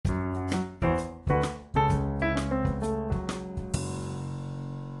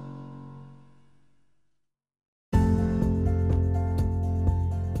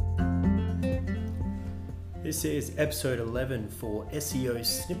This is episode 11 for SEO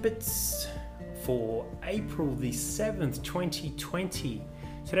Snippets for April the 7th, 2020.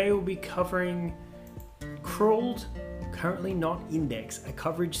 Today we'll be covering Crawled, Currently Not Indexed, a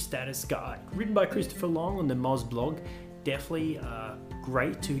coverage status guide. Written by Christopher Long on the Moz blog. Definitely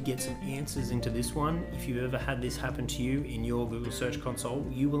great to get some answers into this one. If you've ever had this happen to you in your Google Search Console,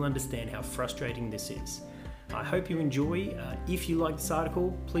 you will understand how frustrating this is. I hope you enjoy. If you like this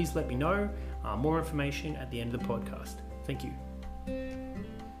article, please let me know. More information at the end of the podcast. Thank you.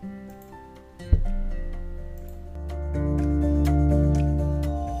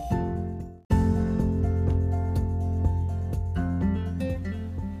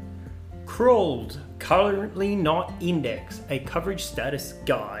 Crawled, Currently Not Indexed, a coverage status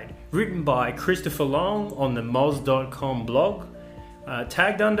guide. Written by Christopher Long on the Moz.com blog.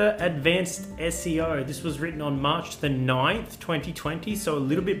 Tagged under Advanced SEO. This was written on March the 9th, 2020, so a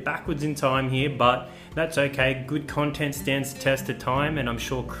little bit backwards in time here, but that's okay. Good content stands the test of time, and I'm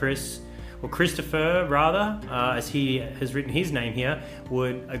sure Christopher rather, as he has written his name here,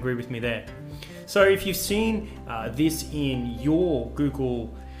 would agree with me there. So if you've seen this in your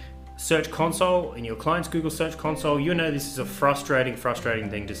Google Search Console, in your client's Google Search Console, you know this is a frustrating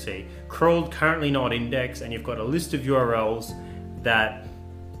thing to see. Crawled, currently not indexed, and you've got a list of URLs that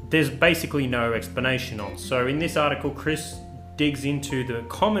there's basically no explanation on. So in this article, Chris digs into the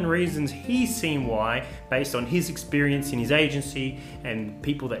common reasons he's seen why, based on his experience in his agency and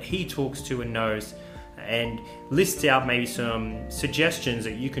people that he talks to and knows, and lists out maybe some suggestions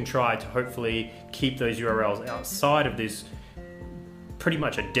that you can try to hopefully keep those URLs outside of this pretty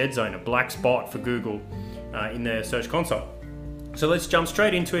much a dead zone, a black spot for Google in their Search Console. So let's jump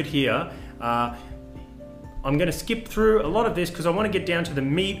straight into it here. I'm going to skip through a lot of this because I want to get down to the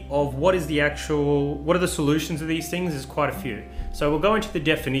meat of what are the solutions of these things. There's quite a few. So we'll go into the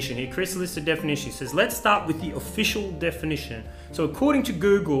definition here. Chris lists a definition. He says, let's start with the official definition. So according to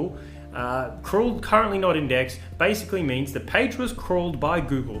Google, crawled, currently not indexed, basically means the page was crawled by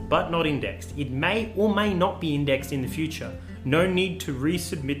Google but not indexed. It may or may not be indexed in the future. No need to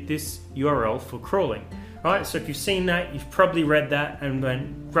resubmit this URL for crawling. Right? So if you've seen that, you've probably read that and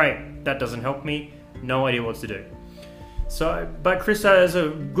went, great, that doesn't help me. No idea what to do. But Chris has a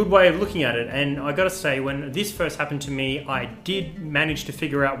good way of looking at it, and I gotta say, when this first happened to me, I did manage to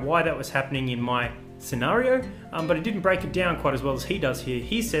figure out why that was happening in my scenario, but it didn't break it down quite as well as he does here.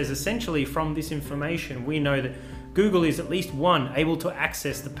 He says essentially from this information, we know that Google is at least able to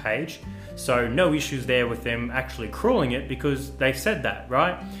access the page, so no issues there with them actually crawling it because they've said that,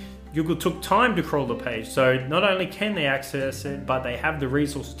 right? Google took time to crawl the page, so not only can they access it, but they have the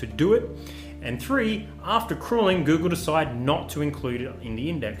resources to do it. And 3, after crawling, Google decided not to include it in the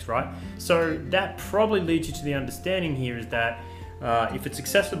index, right? So that probably leads you to the understanding here is that if it's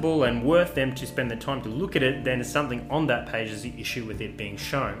accessible and worth them to spend the time to look at it, then there's something on that page is the issue with it being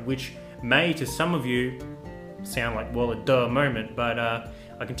shown, which may to some of you sound like, well, a duh moment, but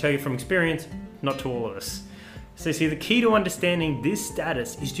I can tell you from experience, not to all of us. So see, the key to understanding this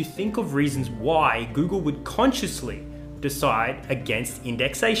status is to think of reasons why Google would consciously decide against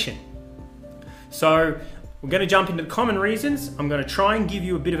indexation. So we're going to jump into the common reasons. I'm going to try and give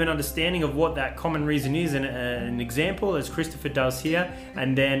you a bit of an understanding of what that common reason is and an example as Christopher does here.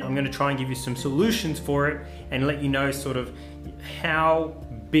 And then I'm going to try and give you some solutions for it and let you know sort of how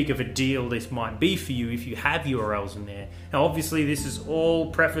big of a deal this might be for you if you have URLs in there. Now obviously this is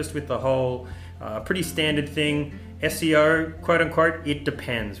all prefaced with the whole pretty standard thing. SEO, quote unquote, it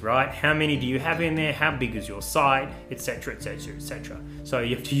depends, right? How many do you have in there? How big is your site? Etc, etc, etc. So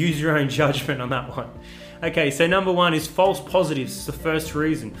you have to use your own judgment on that one. Okay, so number 1 is false positives. This is the first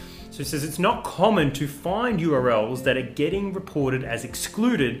reason. So it says it's not common to find URLs that are getting reported as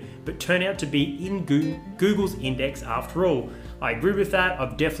excluded, but turn out to be in Google's index after all. I agree with that.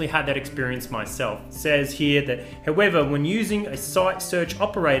 I've definitely had that experience myself. It says here that, however, when using a site search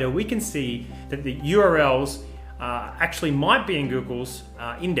operator, we can see that the URLs actually might be in Google's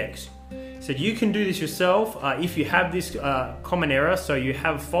index. So you can do this yourself if you have this common error, so you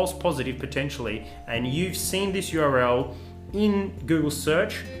have false positive potentially, and you've seen this URL in Google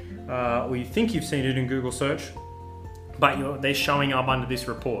search, or you think you've seen it in Google search, but they're showing up under this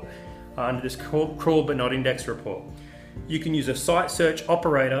report, under this crawl but not index report. You can use a site search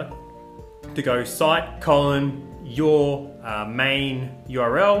operator to go site : your main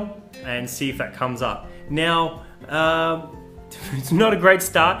URL and see if that comes up. Now, it's not a great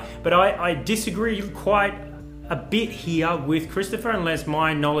start, but I disagree quite a bit here with Christopher, unless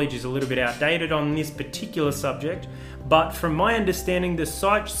my knowledge is a little bit outdated on this particular subject. But from my understanding, the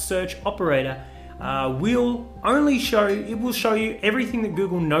site search operator will only show you everything that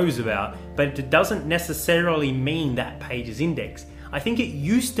Google knows about, but it doesn't necessarily mean that page is indexed. I think it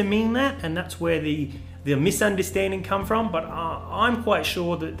used to mean that, and that's where the misunderstanding come from, but I'm quite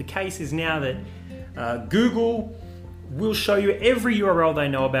sure that the case is now that Google will show you every URL they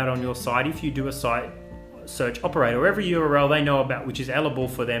know about on your site if you do a site search operator, or every URL they know about which is eligible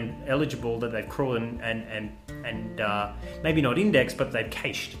that they've crawled and maybe not indexed, but they've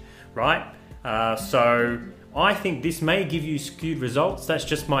cached, right? So I think this may give you skewed results. That's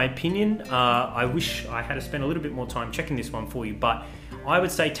just my opinion. I wish I had to spend a little bit more time checking this one for you, but I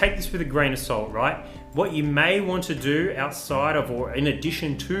would say take this with a grain of salt, right? What you may want to do outside of, or in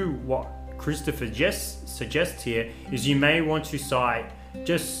addition to what Christopher suggests here, is you may want to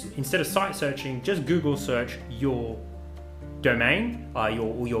instead of site searching, just Google search your domain,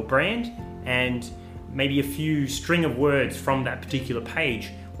 your brand, and maybe a few string of words from that particular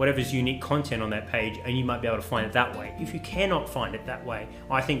page, whatever's unique content on that page, and you might be able to find it that way. If you cannot find it that way,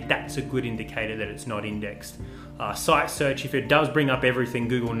 I think that's a good indicator that it's not indexed. Site search, if it does bring up everything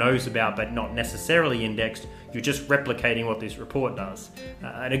Google knows about but not necessarily indexed, you're just replicating what this report does.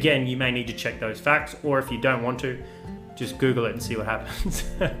 And again, you may need to check those facts, or if you don't want to, just Google it and see what happens.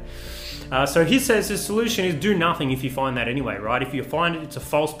 So he says the solution is do nothing if you find that anyway, right? If you find it's a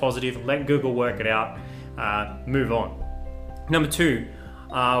false positive, let Google work it out, move on. Number two,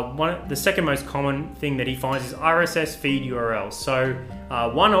 the second most common thing that he finds is RSS feed URLs. So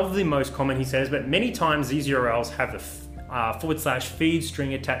one of the most common, he says, but many times these URLs have the /feed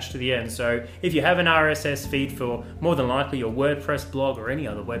string attached to the end. So if you have an RSS feed for more than likely your WordPress blog or any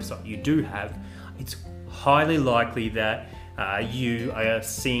other website you do have, it's highly likely that you are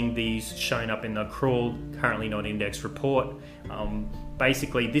seeing these showing up in the crawled, currently not indexed report.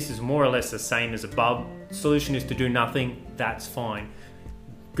 Basically, this is more or less the same as above. The solution is to do nothing. That's fine.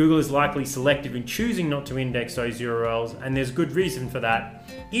 Google is likely selective in choosing not to index those URLs, and there's good reason for that.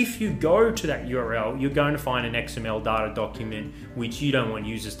 If you go to that URL, you're going to find an XML data document which you don't want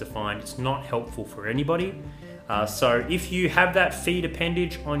users to find. It's not helpful for anybody. So if you have that feed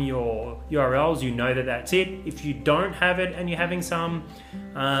appendage on your URLs, you know that that's it. If you don't have it and you're having some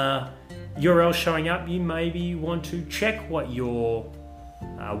URLs showing up, you maybe want to check what your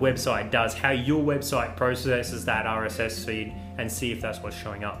website does, how your website processes that RSS feed, and see if that's what's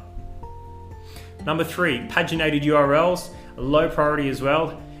showing up. Number three, paginated URLs, low priority as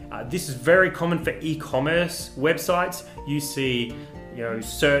well. This is very common for e-commerce websites. You see,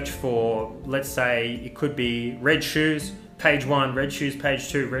 search for, let's say it could be red shoes, page 1, red shoes, page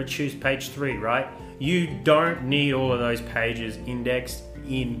 2, red shoes, page 3, right? You don't need all of those pages indexed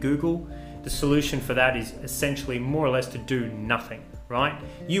in Google. The solution for that is essentially more or less to do nothing, right?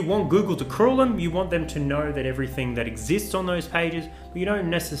 You want Google to crawl them, you want them to know that everything that exists on those pages, but you don't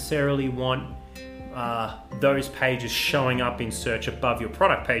necessarily want those pages showing up in search above your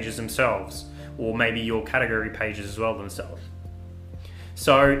product pages themselves, or maybe your category pages as well themselves.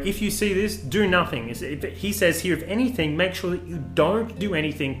 So if you see this, do nothing. He says here, if anything, make sure that you don't do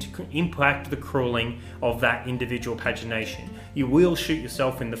anything to impact the crawling of that individual pagination. You will shoot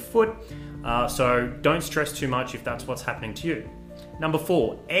yourself in the foot, so don't stress too much if that's what's happening to you. Number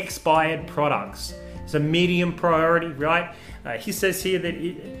 4, expired products. It's a medium priority, right? He says here that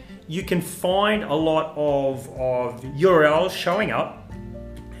you can find a lot of URLs showing up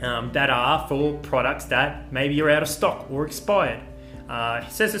that are for products that maybe are out of stock or expired.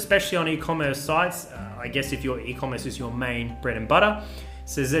 He says especially on e-commerce sites, I guess if your e-commerce is your main bread and butter,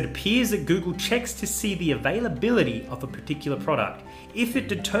 says it appears that Google checks to see the availability of a particular product. If it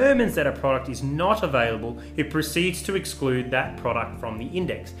determines that a product is not available, it proceeds to exclude that product from the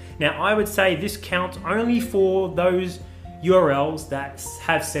index. Now, I would say this counts only for those URLs that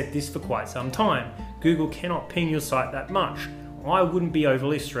have said this for quite some time. Google cannot ping your site that much. I wouldn't be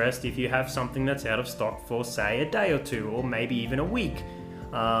overly stressed if you have something that's out of stock for, say, a day or two, or maybe even a week.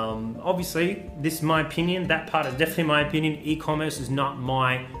 Obviously, this is my opinion. That part is definitely my opinion. E-commerce is not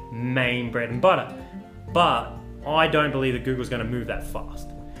my main bread and butter, but I don't believe that Google's going to move that fast.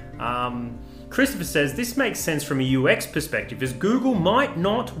 Christopher says this makes sense from a UX perspective, as Google might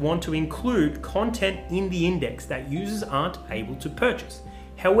not want to include content in the index that users aren't able to purchase.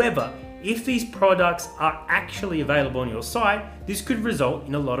 However, if these products are actually available on your site, this could result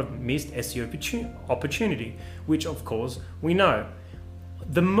in a lot of missed SEO opportunity, which of course we know.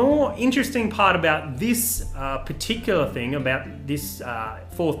 The more interesting part about this particular thing, about this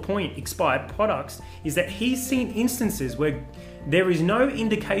fourth point, expired products, is that he's seen instances where there is no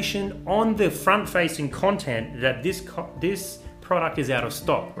indication on the front-facing content that this product is out of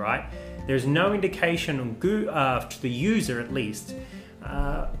stock, right? There's no indication on to the user, at least.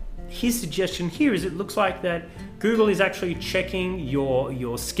 his suggestion here is it looks like that Google is actually checking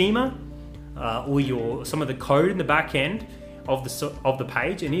your schema or some of the code in the back end of the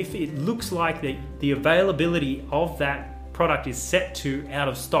page, and if it looks like the availability of that product is set to out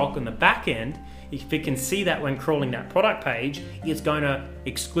of stock on the back end, if it can see that when crawling that product page, it's going to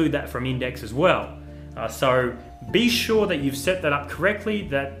exclude that from index as well. So be sure that you've set that up correctly,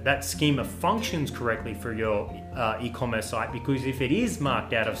 that schema functions correctly for your e-commerce site, because if it is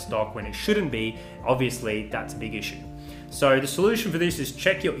marked out of stock when it shouldn't be, obviously that's a big issue. So the solution for this is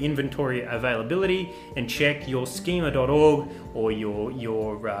check your inventory availability and check your schema.org or your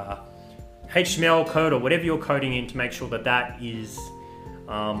HTML code or whatever you're coding in to make sure that is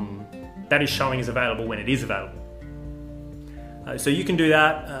showing as available when it is available. So you can do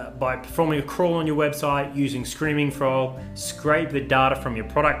that by performing a crawl on your website using Screaming Frog, scrape the data from your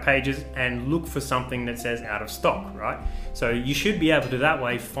product pages and look for something that says out of stock, right? So you should be able to that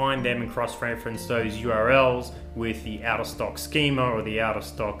way find them and cross-reference those URLs with the out of stock schema or the out of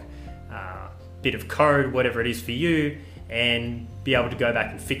stock bit of code, whatever it is for you, and be able to go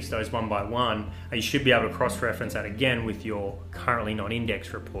back and fix those one by one. You should be able to cross-reference that again with your currently not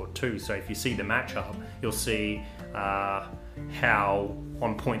indexed report too. So if you see the matchup, you'll see how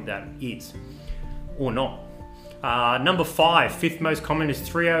on point that is or not. Number 5, fifth most common, is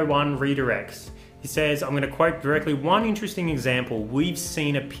 301 redirects. He says, I'm going to quote directly, one interesting example we've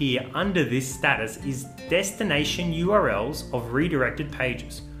seen appear under this status is destination URLs of redirected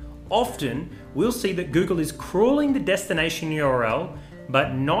pages. Often we'll see that Google is crawling the destination URL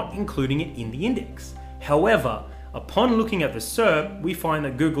but not including it in the index. However, upon looking at the SERP, we find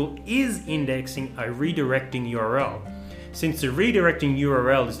that Google is indexing a redirecting URL. Since the redirecting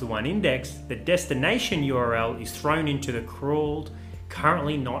URL is the one indexed, the destination URL is thrown into the crawled,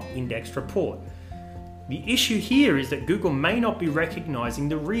 currently not indexed report. The issue here is that Google may not be recognizing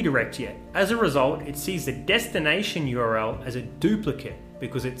the redirect yet. As a result, it sees the destination URL as a duplicate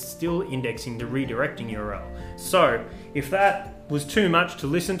because it's still indexing the redirecting URL. So if that was too much to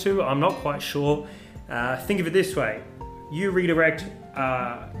listen to, I'm not quite sure. Think of it this way. You redirect,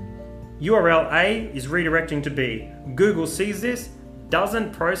 URL A is redirecting to B. Google sees this,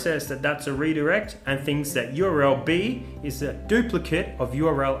 doesn't process that that's a redirect, and thinks that URL B is a duplicate of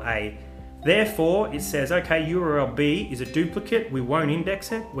URL A. Therefore, it says, okay, URL B is a duplicate, we won't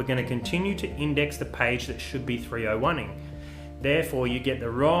index it, we're going to continue to index the page that should be 301ing. Therefore, you get the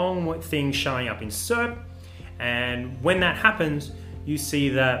wrong thing showing up in SERP, and when that happens, you see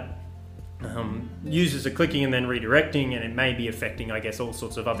that users are clicking and then redirecting, and it may be affecting, I guess, all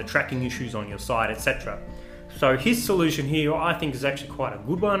sorts of other tracking issues on your site, etc. So his solution here, I think, is actually quite a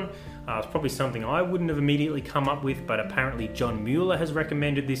good one. It's probably something I wouldn't have immediately come up with, but apparently John Mueller has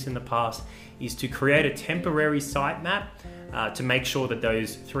recommended this in the past, is to create a temporary sitemap to make sure that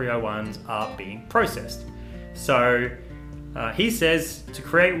those 301s are being processed. So he says to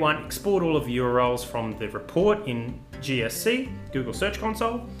create one, export all of the URLs from the report in GSC, Google Search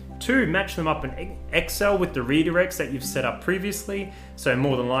Console. 2, match them up in Excel with the redirects that you've set up previously. So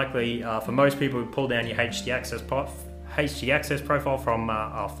more than likely, for most people, pull down your htaccess profile from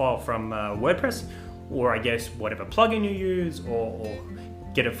a file from WordPress, or I guess whatever plugin you use, or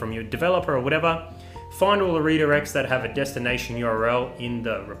get it from your developer or whatever. Find all the redirects that have a destination URL in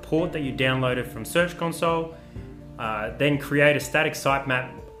the report that you downloaded from Search Console. Then create a static sitemap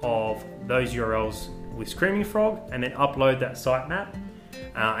of those URLs with Screaming Frog, and then upload that sitemap.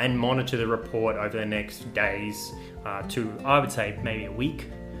 And monitor the report over the next days to, I would say, maybe a week.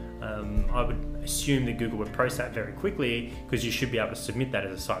 I would assume that Google would process that very quickly because you should be able to submit that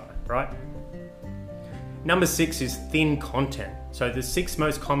as a sitemap, right? Number 6 is thin content. So the 6th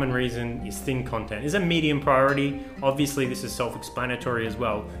most common reason is thin content. It's a medium priority. Obviously, this is self-explanatory as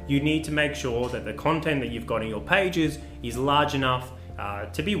well. You need to make sure that the content that you've got in your pages is large enough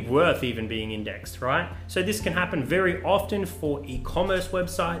to be worth even being indexed, right? So this can happen very often for e-commerce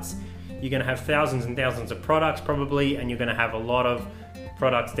websites. You're going to have thousands and thousands of products probably, and you're going to have a lot of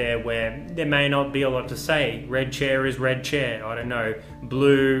products there where there may not be a lot to say. Red chair is red chair, I don't know.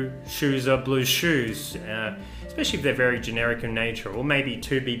 Blue shoes are blue shoes, especially if they're very generic in nature. Or maybe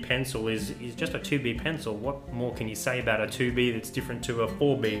 2B pencil is just a 2B pencil. What more can you say about a 2B that's different to a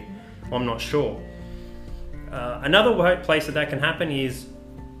 4B? I'm not sure. Another place that can happen is,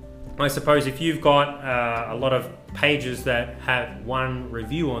 I suppose, if you've got a lot of pages that have one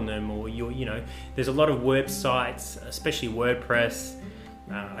review on them, or there's a lot of websites, especially WordPress.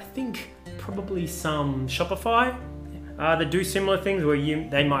 I think probably some Shopify that do similar things where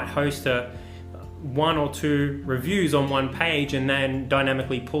they might host 1 or 2 reviews on one page and then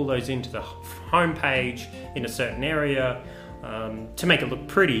dynamically pull those into the home page in a certain area to make it look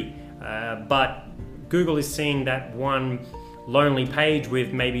pretty. but Google is seeing that one lonely page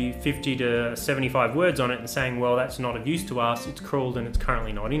with maybe 50 to 75 words on it and saying, well, that's not of use to us, it's crawled and it's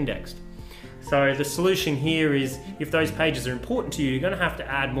currently not indexed. So the solution here is, if those pages are important to you, you're going to have to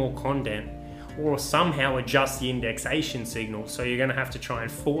add more content or somehow adjust the indexation signal. So you're going to have to try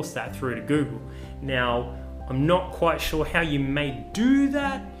and force that through to Google. Now, I'm not quite sure how you may do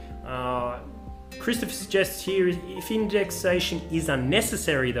that. Christopher suggests here, if indexation is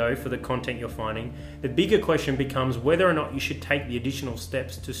unnecessary though for the content you're finding, the bigger question becomes whether or not you should take the additional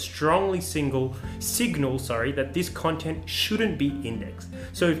steps to strongly signal that this content shouldn't be indexed.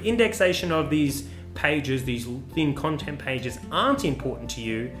 So if indexation of these pages, these thin content pages, aren't important to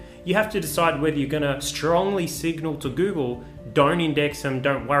you, you have to decide whether you're going to strongly signal to Google, don't index them,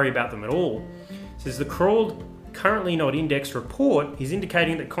 don't worry about them at all. It says the crawled currently not indexed report is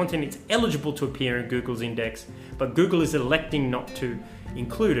indicating that content is eligible to appear in Google's index, but Google is electing not to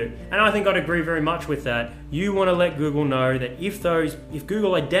include it. And I think I'd agree very much with that. You want to let Google know that if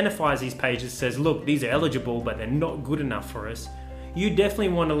Google identifies these pages, says, look, these are eligible, but they're not good enough for us, you definitely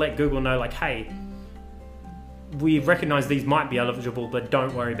want to let Google know, like, hey, we recognize these might be eligible, but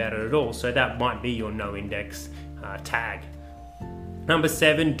don't worry about it at all. So that might be your no index tag. Number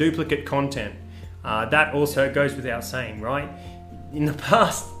 7, duplicate content. That also goes without saying, right? In the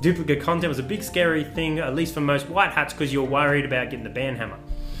past, duplicate content was a big scary thing, at least for most white hats, because you're worried about getting the ban hammer.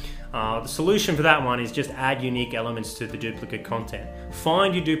 The solution for that one is just add unique elements to the duplicate content.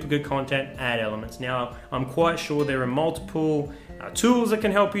 Find your duplicate content, add elements. Now, I'm quite sure there are multiple tools that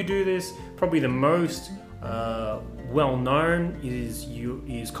can help you do this. Probably the most well-known is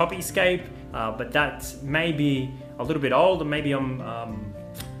Copyscape, but that's maybe a little bit old, and maybe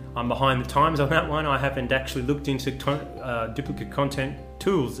I'm behind the times on that one. I haven't actually looked into duplicate content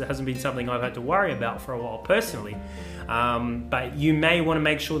tools. It hasn't been something I've had to worry about for a while personally. But you may want to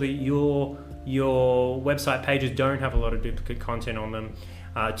make sure that your website pages don't have a lot of duplicate content on them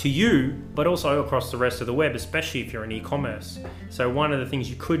to you, but also across the rest of the web, especially if you're in e-commerce. So one of the things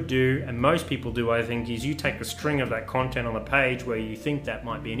you could do, and most people do, I think, is you take a string of that content on the page where you think that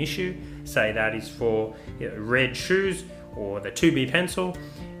might be an issue. Say that is for red shoes or the 2B pencil,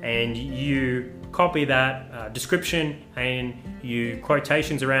 and you copy that description and you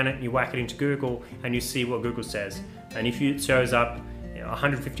quotations around it, and you whack it into Google, and you see what Google says. And if it shows up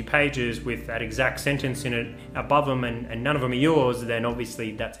 150 pages with that exact sentence in it above them, and none of them are yours, then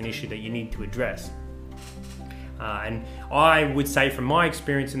obviously that's an issue that you need to address. And I would say from my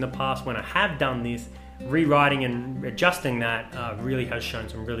experience in the past, when I have done this, rewriting and adjusting that really has shown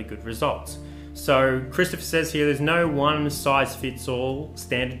some really good results. So Christopher says here, there's no one size fits all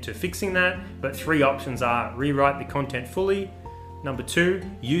standard to fixing that, but 3 options are: rewrite the content fully. Number 2,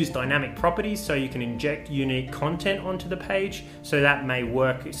 use dynamic properties so you can inject unique content onto the page. So that may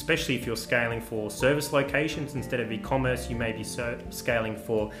work, especially if you're scaling for service locations instead of e-commerce. You may be scaling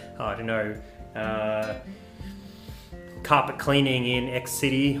for, carpet cleaning in X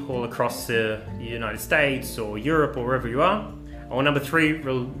city all across the United States or Europe or wherever you are. Or number 3,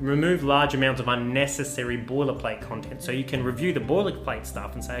 remove large amounts of unnecessary boilerplate content. So you can review the boilerplate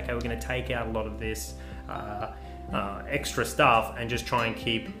stuff and say, okay, we're going to take out a lot of this extra stuff and just try and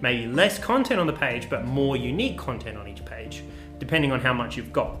keep maybe less content on the page, but more unique content on each page, depending on how much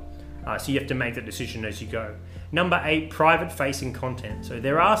you've got. So you have to make the decision as you go. Number 8, private-facing content. So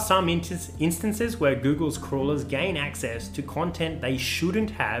there are some instances where Google's crawlers gain access to content they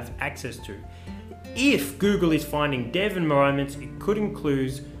shouldn't have access to. If Google is finding dev environments, it could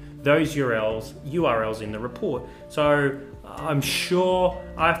include those URLs in the report. So I'm sure,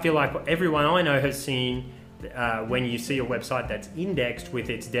 I feel like everyone I know has seen when you see a website that's indexed with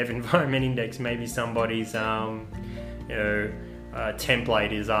its dev environment index, maybe somebody's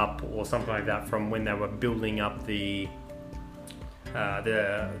template is up or something like that from when they were building up the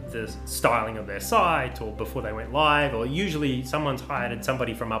styling of their site, or before they went live, or usually someone's hired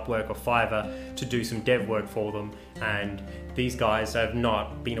somebody from Upwork or Fiverr to do some dev work for them, and these guys have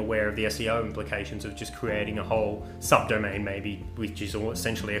not been aware of the SEO implications of just creating a whole subdomain maybe, which is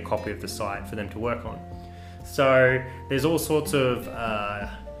essentially a copy of the site for them to work on. So there's all sorts of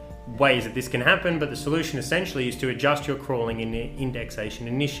ways that this can happen, but the solution essentially is to adjust your crawling and indexation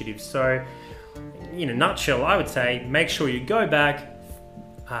initiatives. So in a nutshell, I would say make sure you go back,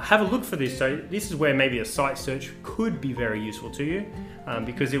 have a look for this. So this is where maybe a site search could be very useful to you,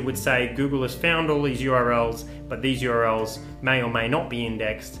 because it would say Google has found all these URLs, but these URLs may or may not be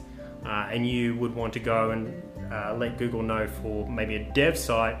indexed, and you would want to go and let Google know for maybe a dev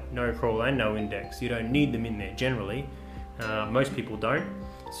site, no crawl and no index. You don't need them in there generally.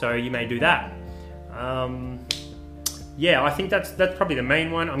 yeah, I think that's probably the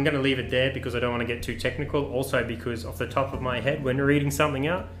main one. I'm going to leave it there because I don't want to get too technical. Also because off the top of my head, when reading something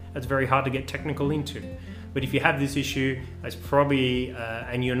out, it's very hard to get technical into. But if you have this issue, it's probably,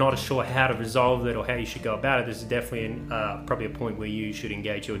 and you're not sure how to resolve it or how you should go about it, this is definitely probably a point where you should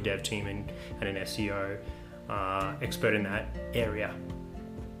engage your dev team and an SEO expert in that area.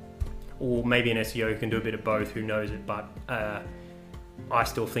 Or maybe an SEO who can do a bit of both, who knows it, but I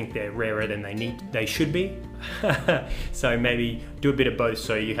still think they're rarer than they should be. So maybe do a bit of both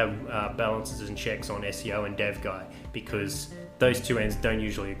so you have balances and checks on SEO and dev guy, because those two ends don't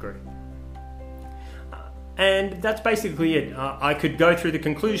usually agree. And that's basically it. I could go through the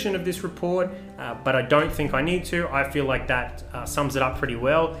conclusion of this report, but I don't think I need to. I feel like that sums it up pretty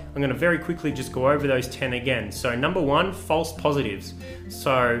well. I'm going to very quickly just go over those 10 again. So number 1, false positives.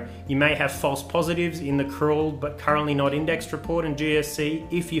 So you may have false positives in the crawled but currently not indexed report in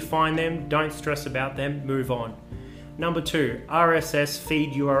GSC. If you find them, don't stress about them, move on. Number 2, RSS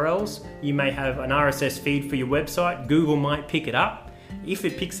feed URLs. You may have an RSS feed for your website. Google might pick it up. If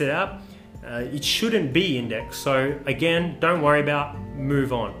it picks it up, it shouldn't be indexed. So again, don't worry about,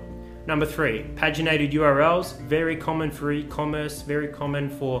 move on. Number 3, paginated URLs, very common for e-commerce, very common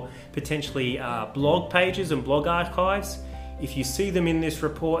for potentially blog pages and blog archives. If you see them in this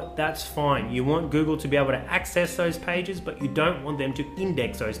report, that's fine. You want Google to be able to access those pages, but you don't want them to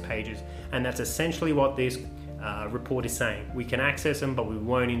index those pages. And that's essentially what this report is saying. We can access them, but we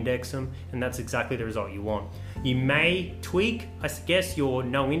won't index them, and that's exactly the result you want. You may tweak, I guess, your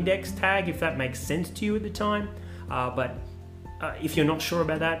no index tag if that makes sense to you at the time, but if you're not sure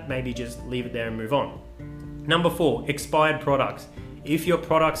about that, maybe just leave it there and move on. Number 4, expired products. If your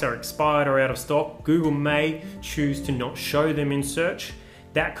products are expired or out of stock, Google may choose to not show them in search.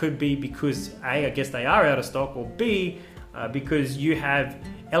 That could be because A, I guess they are out of stock, or B, because you have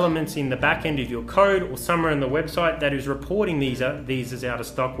elements in the back end of your code or somewhere on the website that is reporting these as out of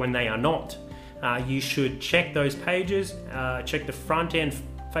stock when they are not. You should check those pages, check the front end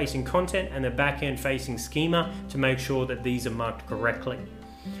facing content and the back end facing schema to make sure that these are marked correctly.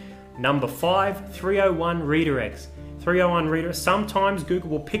 Number 5, 301 redirects. 301 redirects. Sometimes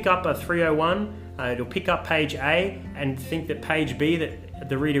Google will pick up a 301, it'll pick up page A and think that page B that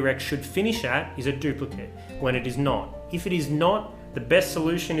the redirect should finish at is a duplicate when it is not. If it is not, the best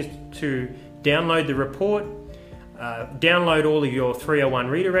solution is to download the report, download all of your 301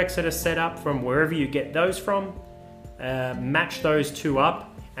 redirects that are set up from wherever you get those from, match those two up,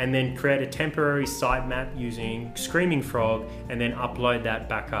 and then create a temporary sitemap using Screaming Frog, and then upload that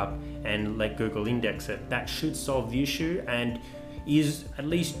back up and let Google index it. That should solve the issue and is at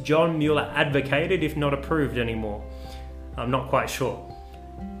least John Mueller advocated, if not approved anymore. I'm not quite sure.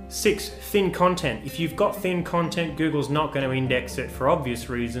 6, thin content. If you've got thin content, Google's not going to index it for obvious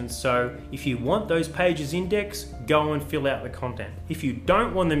reasons. So if you want those pages indexed, go and fill out the content. If you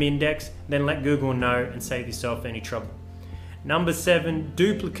don't want them indexed, then let Google know and save yourself any trouble. Number 7,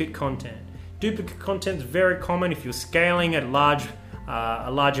 duplicate content. Duplicate content is very common if you're scaling at a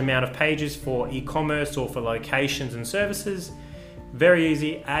large amount of pages for e-commerce or for locations and services. Very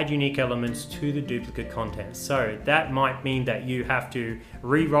easy, add unique elements to the duplicate content. So that might mean that you have to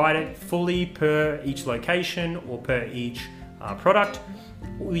rewrite it fully per each location or per each product.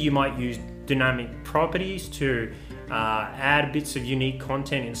 Or you might use dynamic properties to add bits of unique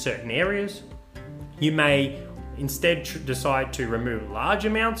content in certain areas. You may instead decide to remove large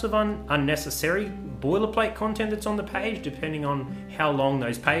amounts of unnecessary boilerplate content that's on the page, depending on how long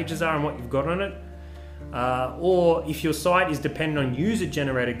those pages are and what you've got on it. Or if your site is dependent on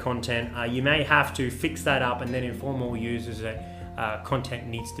user-generated content, you may have to fix that up and then inform all users that content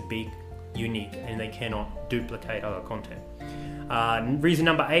needs to be unique and they cannot duplicate other content. Reason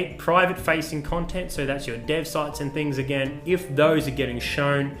number 8, private-facing content. So that's your dev sites and things again. If those are getting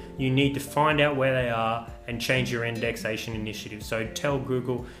shown, you need to find out where they are and change your indexation initiative. So tell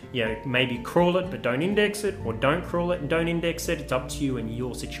Google, maybe crawl it but don't index it, or don't crawl it and don't index it. It's up to you and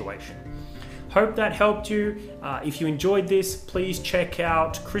your situation. Hope that helped you. If you enjoyed this, please check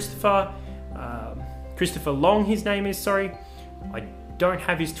out Christopher Long, his name is, sorry. I don't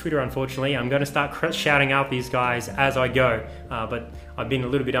have his Twitter, unfortunately. I'm going to start shouting out these guys as I go, but I've been a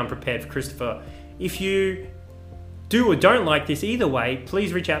little bit unprepared for Christopher. If you do or don't like this either way,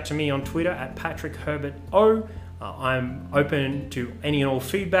 please reach out to me on Twitter at PatrickHerbertO. I'm open to any and all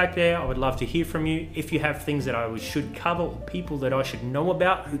feedback there. I would love to hear from you. If you have things that I should cover or people that I should know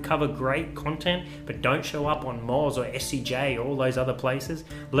about who cover great content but don't show up on Moz or SCJ or all those other places,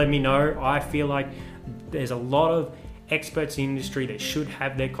 let me know. I feel like there's a lot of experts in the industry that should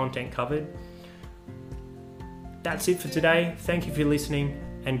have their content covered. That's it for today. Thank you for listening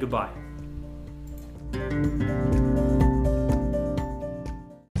and goodbye.